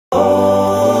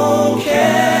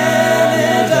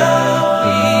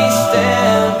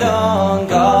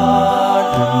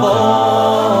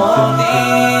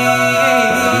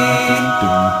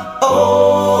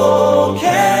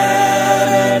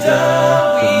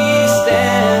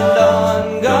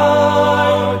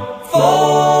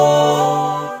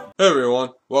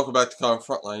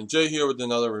and Jay here with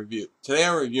another review. Today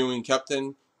I'm reviewing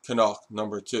Captain Canuck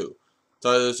number 2.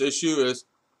 Title of this issue is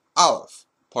Aleph,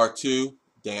 Part 2,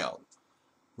 Down.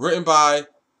 Written by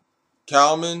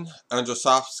Kalman,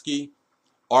 Andrasofszky,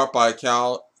 art by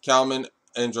Kalman,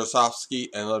 Andrasofszky,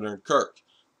 and Leonard, Kirk.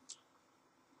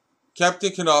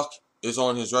 Captain Canuck is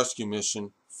on his rescue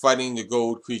mission, fighting the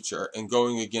gold creature and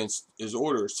going against his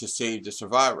orders to save the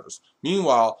survivors.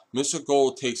 Meanwhile, Mr.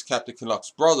 Gold takes Captain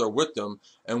Canuck's brother with them,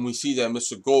 and we see that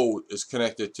Mr. Gold is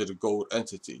connected to the gold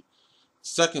entity.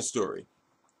 Second story,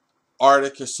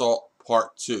 Arctic Assault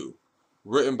Part 2,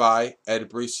 written by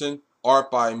Brisson, art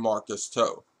by Marcus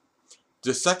Toe.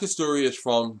 The second story is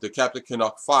from the Captain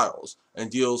Canuck files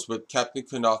and deals with Captain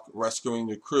Canuck rescuing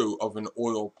the crew of an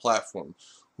oil platform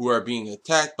who are being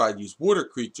attacked by these water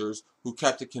creatures who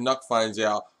Captain Canuck finds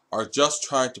out are just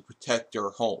trying to protect their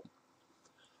home.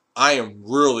 I am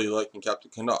really liking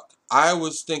Captain Canuck. I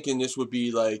was thinking this would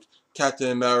be like Captain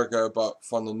America but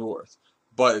from the North,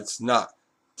 but it's not.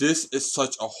 This is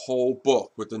such a whole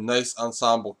book with a nice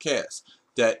ensemble cast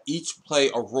that each play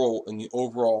a role in the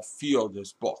overall feel of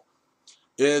this book.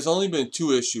 It has only been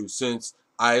 2 issues, since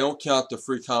I don't count the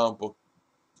free comic book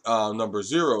number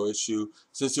 0 issue,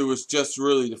 since it was just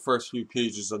really the first few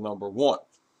pages of number 1.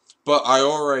 But I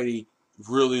already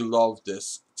really love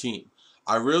this team.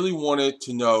 I really wanted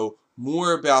to know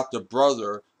more about the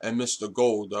brother and Mr.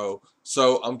 Gold though,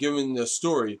 so I'm giving this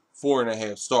story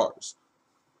 4.5 stars.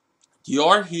 The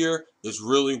art here is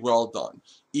really well done.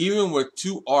 Even with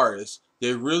 2 artists,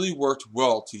 they really worked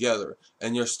well together,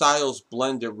 and their styles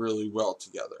blended really well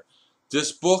together.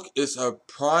 This book is a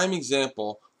prime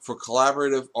example for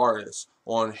collaborative artists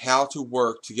on how to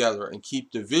work together and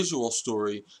keep the visual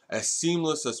story as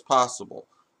seamless as possible.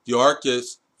 The art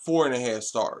gets 4.5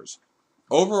 stars.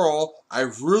 Overall, I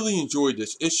really enjoyed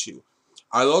this issue.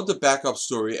 I love the backup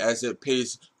story as it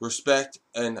pays respect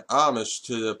and homage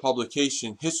to the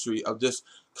publication history of this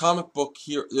comic book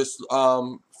hero, this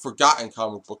forgotten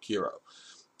comic book hero.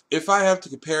 If I have to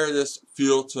compare this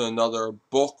feel to another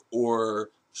book or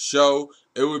show,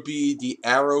 it would be the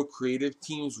Arrow creative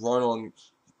team's run on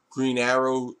Green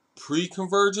Arrow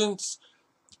pre-Convergence.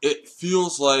 It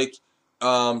feels like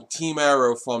Team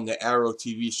Arrow from the Arrow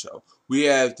TV show. We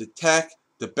have the tech,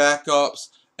 the backups,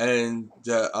 and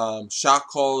the shot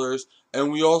callers,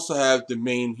 and we also have the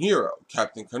main hero,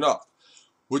 Captain Canuck.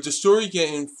 With the story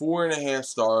getting 4.5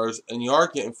 stars and the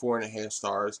art getting 4.5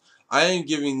 stars, I am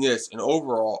giving this an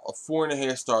overall of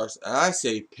 4.5 stars, and I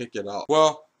say pick it up.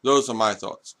 Well, those are my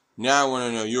thoughts. Now I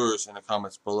want to know yours in the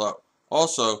comments below.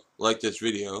 Also, like this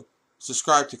video,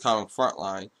 subscribe to Comic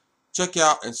Frontline, check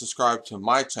out and subscribe to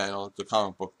my channel, The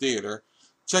Comic Book Theater.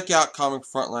 Check out Comic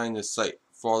Frontline, the site,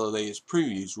 for all the latest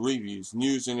previews, reviews,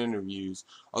 news, and interviews,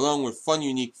 along with fun,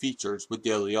 unique features with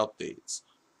daily updates.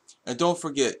 And don't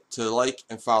forget to like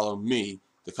and follow me,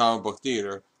 The Comic Book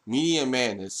Theater, Media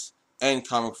Madness, and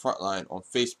Comic Frontline on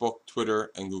Facebook,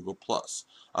 Twitter, and Google+.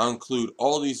 I'll include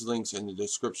all these links in the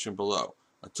description below.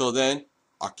 Until then,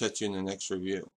 I'll catch you in the next review.